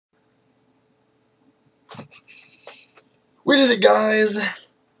We did it, guys!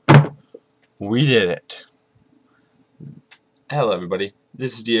 We did it. Hello, everybody.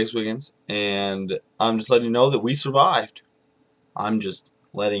 This is DxWiggins, and I'm just letting you know that we survived. I'm just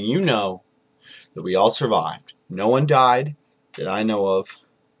letting you know that we all survived. No one died that I know of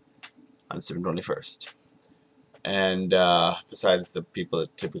on 7/21st. And besides the people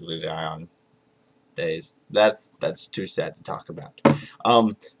that typically die on days, that's too sad to talk about.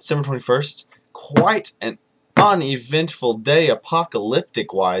 December 21st, quite an uneventful day,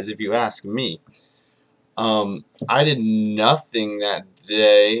 apocalyptic-wise, if you ask me. I did nothing that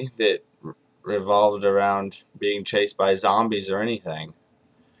day that revolved around being chased by zombies or anything.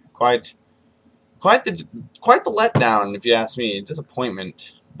 Quite the letdown, if you ask me.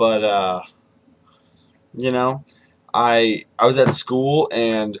 Disappointment, but you know, I was at school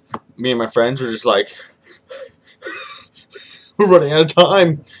and me and my friends were just like, we're running out of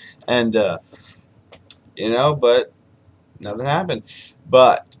time, and you know, but nothing happened.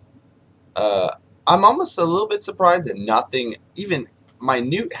 But I'm almost a little bit surprised that nothing even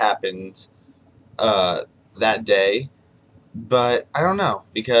minute happened that day. But I don't know,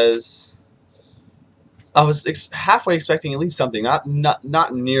 because I was halfway expecting at least something,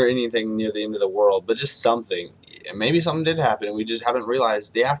 not near anything near the end of the world, but just something. Maybe something did happen and we just haven't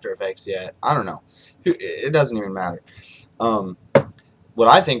realized the after effects yet. I don't know. It doesn't even matter. What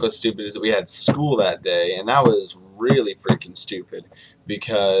I think was stupid is that we had school that day, and that was really freaking stupid,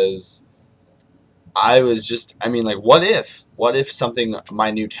 because I was just, I mean, like, what if something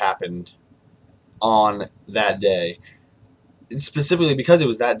minute happened on that day? Specifically because it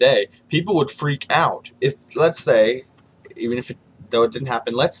was that day, people would freak out. If, let's say, even if though it didn't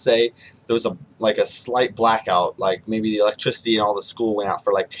happen, let's say there was a slight blackout, like maybe the electricity in all the school went out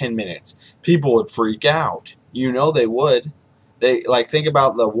for like 10 minutes. People would freak out. You know they would. They, like, think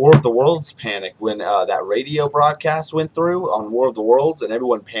about the War of the Worlds panic when that radio broadcast went through on War of the Worlds and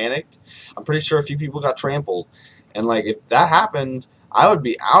everyone panicked. I'm pretty sure a few people got trampled. And, like, if that happened, I would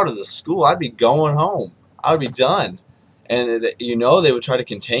be out of the school. I'd be going home. I would be done. And, you know, they would try to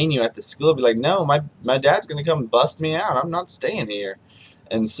contain you at the school. I'd be like, no, my dad's going to come bust me out. I'm not staying here.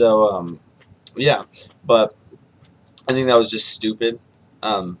 And so, yeah. But I think that was just stupid.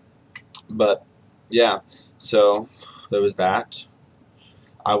 But, yeah. So there was that.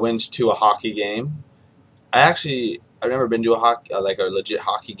 I went to a hockey game. I've never been to a legit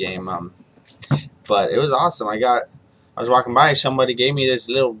hockey game. But it was awesome. I was walking by, somebody gave me this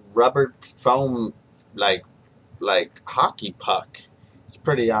little rubber foam like hockey puck. It's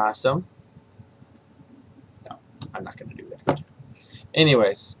pretty awesome. No, I'm not gonna do that.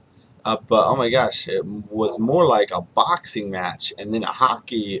 Anyways, but oh my gosh, it was more like a boxing match, and then a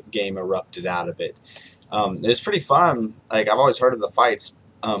hockey game erupted out of it. It was pretty fun. Like, I've always heard of the fights.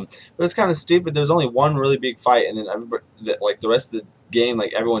 It was kind of stupid. There was only one really big fight, and then everybody, like, the rest of the game,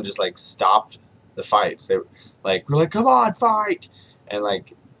 like, everyone just like stopped the fights. They were like, come on, fight! And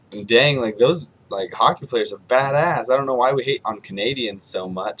like, dang, like, those like hockey players are badass. I don't know why we hate on Canadians so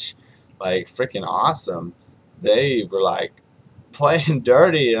much. Like, freaking awesome. They were like playing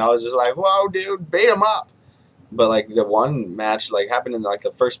dirty, and I was just like, whoa, dude, beat them up. But like, the one match like happened in like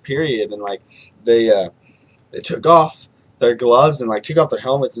the first period, and like they took off their gloves and like took off their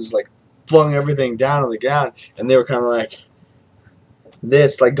helmets and just like flung everything down on the ground, and they were kind of like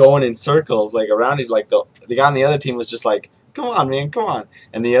this, like going in circles like around. He's like the guy on the other team was just like, come on, man, come on.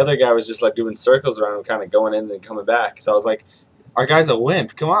 And the other guy was just like doing circles around him, kind of going in and then coming back. So I was like, our guy's a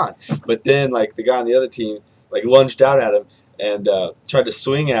wimp, come on. But then like the guy on the other team like lunged out at him and tried to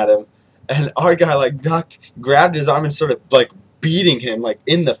swing at him, and our guy like ducked, grabbed his arm and started like beating him like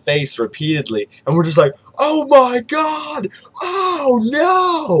in the face repeatedly. And we're just like, oh my god, oh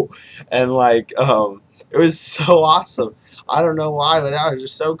no. And like it was so awesome. I don't know why, but that was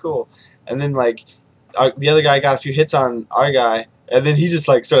just so cool. And then like the other guy got a few hits on our guy, and then he just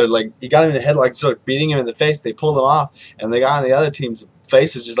like started like, he got him in the head, like started beating him in the face. They pulled him off, and the guy on the other team's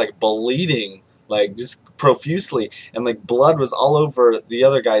face was just like bleeding, like just profusely, and like blood was all over the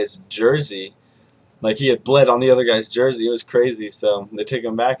other guy's jersey. Like, he had bled on the other guy's jersey. It was crazy. So they took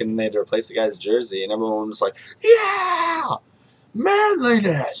him back, and then they had to replace the guy's jersey, and everyone was like, yeah,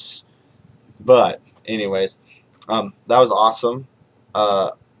 manliness. But anyways, that was awesome.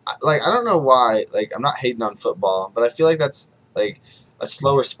 Like, I don't know why, like, I'm not hating on football, but I feel like that's like a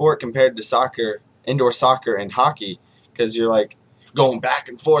slower sport compared to soccer, indoor soccer and hockey, because you're like going back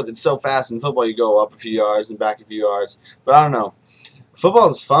and forth. It's so fast. In football, you go up a few yards and back a few yards. But I don't know. Football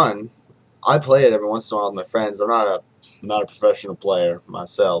is fun. I play it every once in a while with my friends. I'm not a professional player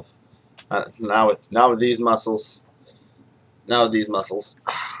myself. Not with these muscles. Not with these muscles.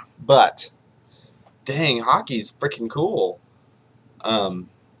 But dang, hockey's freaking cool.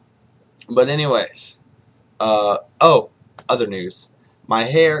 But anyways, oh, other news. My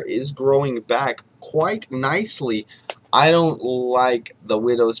hair is growing back quite nicely. I don't like the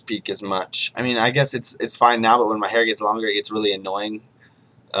widow's peak as much. I mean, I guess it's fine now, but when my hair gets longer, it gets really annoying.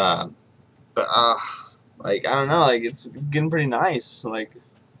 But like I don't know, like it's getting pretty nice, like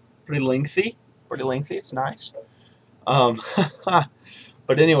pretty lengthy, It's nice. Um,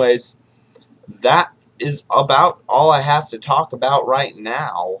 but anyways, that is about all I have to talk about right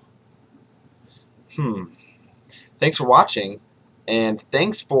now. Thanks for watching, and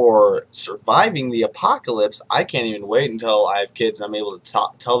thanks for surviving the apocalypse. I can't even wait until I have kids and I'm able to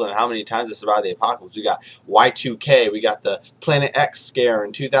tell them how many times I survived the apocalypse. We got Y2K, we got the Planet X scare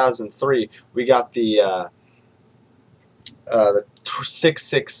in 2003, we got the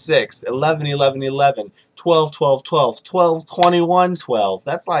 666, 11 12 12 12 12 21 12.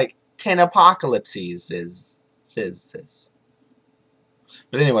 That's like 10 apocalypses.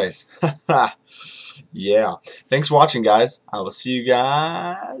 But anyways, yeah. Thanks for watching, guys. I will see you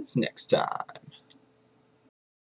guys next time.